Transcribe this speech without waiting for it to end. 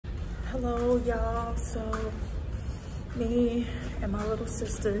Hello y'all, so me and my little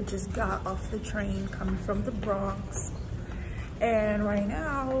sister just got off the train coming from the Bronx, and right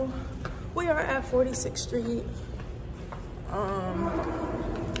now we are at 46th Street.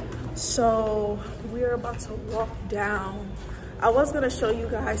 So we're about to walk down. I was gonna show you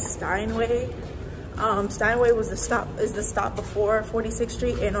guys Steinway. Steinway was the stop before 46th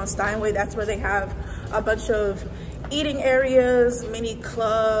Street, and on Steinway that's where they have a bunch of eating areas, mini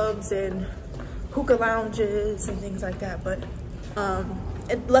clubs and hookah lounges and things like that. But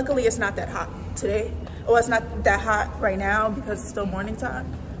luckily it's not that hot today. Well, it's not that hot right now because it's still morning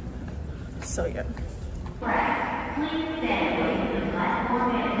time. So yeah.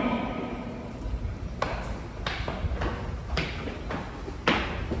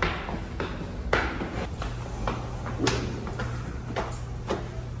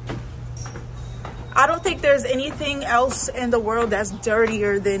 I don't think there's anything else in the world that's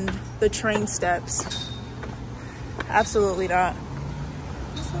dirtier than the train steps. Absolutely not.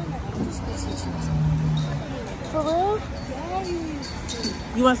 For real?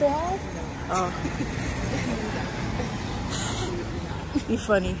 You want to say hi? Oh. You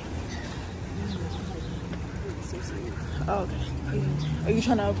funny. Oh, okay. Are you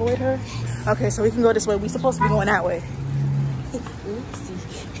trying to avoid her? Okay, so we can go this way. We're supposed to be going that way.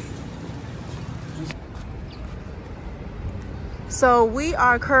 So we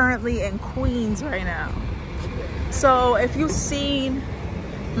are currently in Queens right now. So if you've seen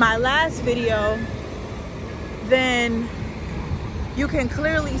my last video, then you can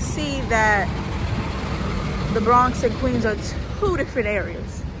clearly see that the Bronx and Queens are two different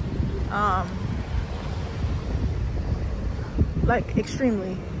areas. Like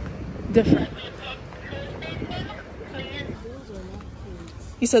extremely different.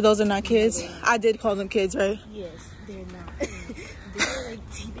 You said those are not kids? I did call them kids, right? Yes, they're not. They're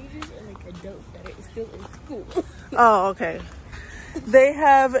like teenagers or like adults that are still in school. Oh, okay. They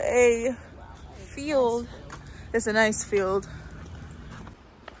have a field. It's a nice field.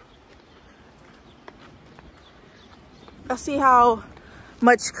 I see how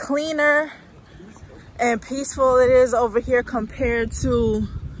much cleaner and peaceful it is over here compared to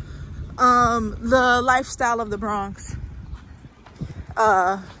the lifestyle of the Bronx.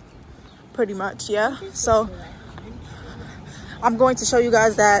 Pretty much, yeah. So I'm going to show you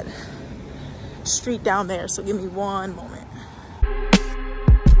guys that street down there, so give me one moment.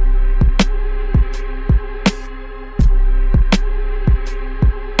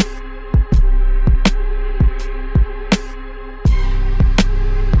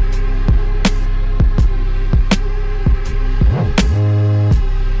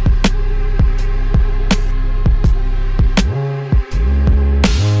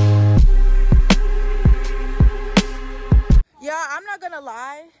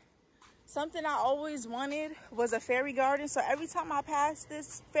 Something I always wanted was a fairy garden. So every time I pass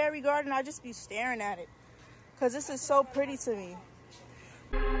this fairy garden, I just be staring at it because this is so pretty to me.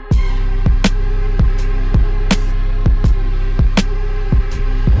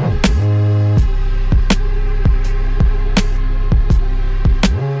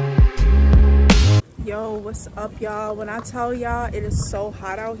 Yo, what's up, y'all? When I tell y'all it is so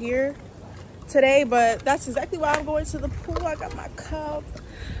hot out here today, but that's exactly why I'm going to the pool. I got my cup.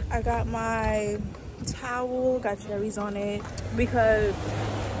 I got my towel, got cherries on it, because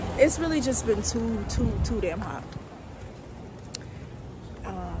it's really just been too damn hot.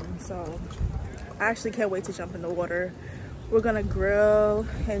 So I actually can't wait to jump in the water. We're gonna grill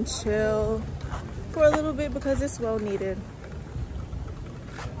and chill for a little bit because it's well needed.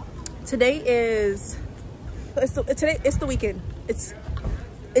 Today is it's the weekend.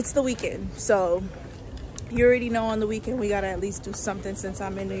 It's the weekend, so you already know on the weekend we gotta at least do something since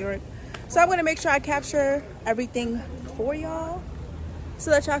I'm in New York. So I'm gonna make sure I capture everything for y'all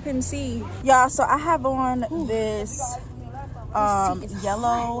so that y'all can see. Y'all, so I have on this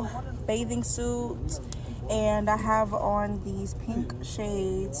yellow bathing suit, and I have on these pink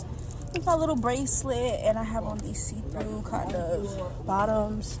shades with my little bracelet, and I have on these see-through kind of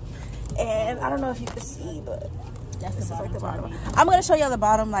bottoms. And I don't know if you can see, but this is like the bottom. I'm gonna show y'all the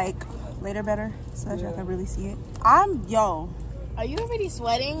bottom like later better so that y'all can really see it. Yo, are you already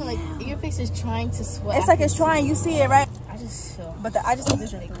sweating? Like your face is trying to sweat. It's like it's trying. You see it, right? I just feel, but I just need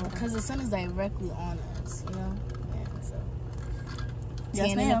this drink because the sun is directly on us, you know. Yeah, so yes,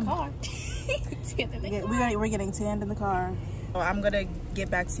 tan in the car. Tan in the car. We're getting tanned in the car. So I'm gonna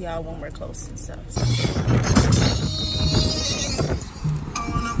get back to y'all when we're close and stuff.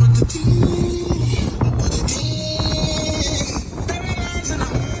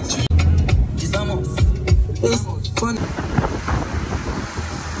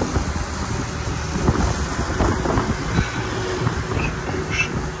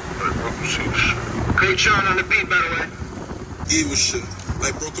 Sean on the beat, by the way. Evil shit,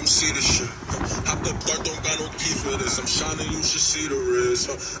 like bro, come see this shit. Hopped up, Dark don't got no key for this. I'm shining, you should see the risk.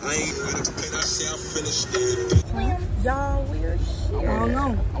 I ain't with a pen, I say I finished it. Y'all, we're here. I don't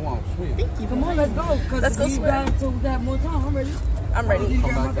know. I want to swim. Thank you. Come on, let's go. Let's go swim. So we got more time. I'm ready. I'm ready.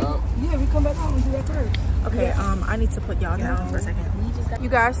 Come back out. Yeah, we come back out and do that first. Okay, I need to put y'all down for a second. You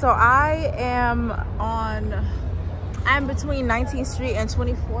guys, so I'm between 19th Street and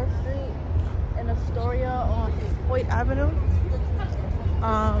 24th Street in Astoria on Hoyt Avenue.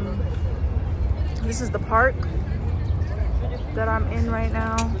 This is the park that I'm in right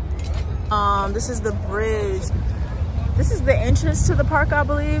now. This is the bridge. This is the entrance to the park, I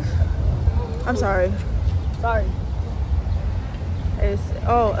believe. I'm sorry. It's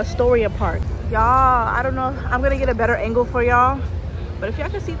Astoria Park. Y'all, I don't know. I'm gonna get a better angle for y'all. But if y'all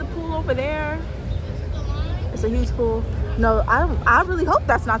can see the pool over there, it's a huge pool. No, I really hope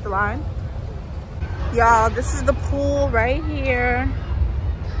that's not the line. Y'all, this is the pool right here.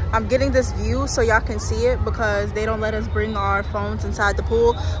 I'm getting this view so y'all can see it because they don't let us bring our phones inside the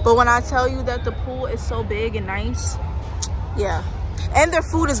pool. But when I tell you that the pool is so big and nice, yeah. And their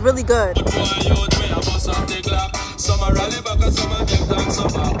food is really good.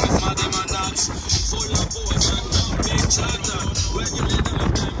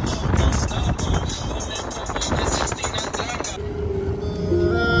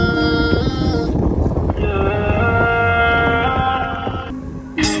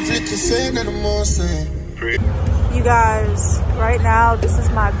 You guys, right now, this is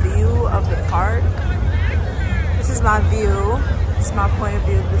my view of the park. This is my view. This is my point of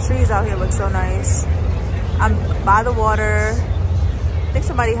view. The trees out here look so nice. I'm by the water. I think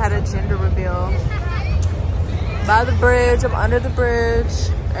somebody had a gender reveal. By the bridge, I'm under the bridge,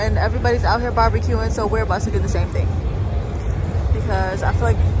 and everybody's out here barbecuing, so we're about to do the same thing. Because I feel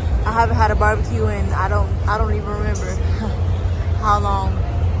like I haven't had a barbecue and I don't even remember how long.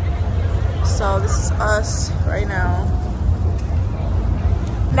 So this is us right now.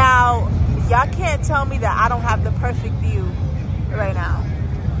 Now, y'all can't tell me that I don't have the perfect view right now.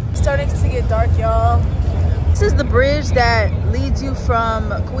 It's starting to get dark, y'all. This is the bridge that leads you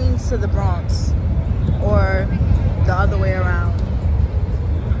from Queens to the Bronx, or the other way around.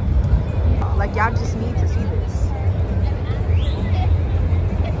 Like, y'all just need to see this.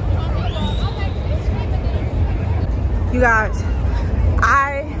 You guys,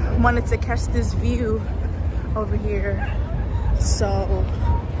 I wanted to catch this view over here, so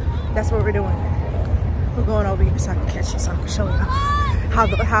that's what we're doing. We're going over here so I can catch it, so I can show you how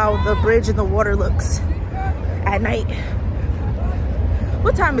the bridge and the water looks at night.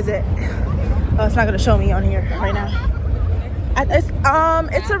 What time is it? Oh, it's not gonna show me on here right now. It's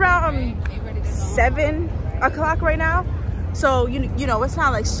around 7 o'clock right now, so you know it's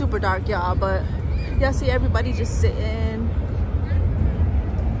not like super dark, y'all, but y'all see everybody just sitting.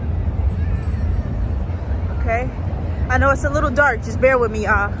 Okay, I know it's a little dark, just bear with me,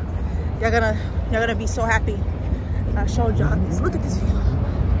 y'all. Y'all gonna be so happy I showed y'all this. Look at this view.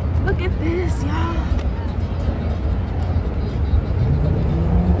 Look at this, y'all.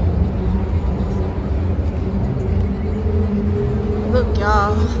 Look,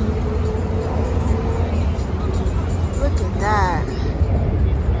 y'all. Look at that.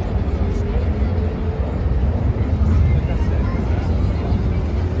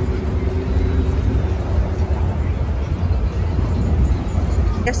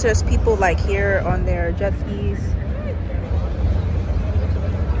 I guess there's people like here on their jet skis.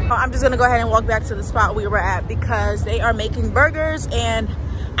 I'm just gonna go ahead and walk back to the spot we were at because they are making burgers and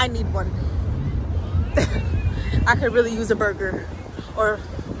I need one. I could really use a burger or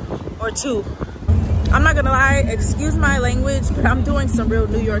two. I'm not gonna lie, excuse my language, but I'm doing some real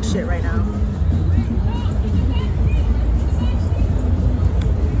New York shit right now.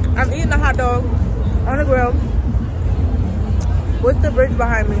 I'm eating a hot dog on the grill with the bridge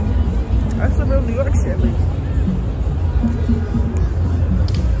behind me. That's some real New York shit, Lee.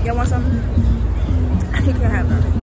 Y'all want something? You can have that.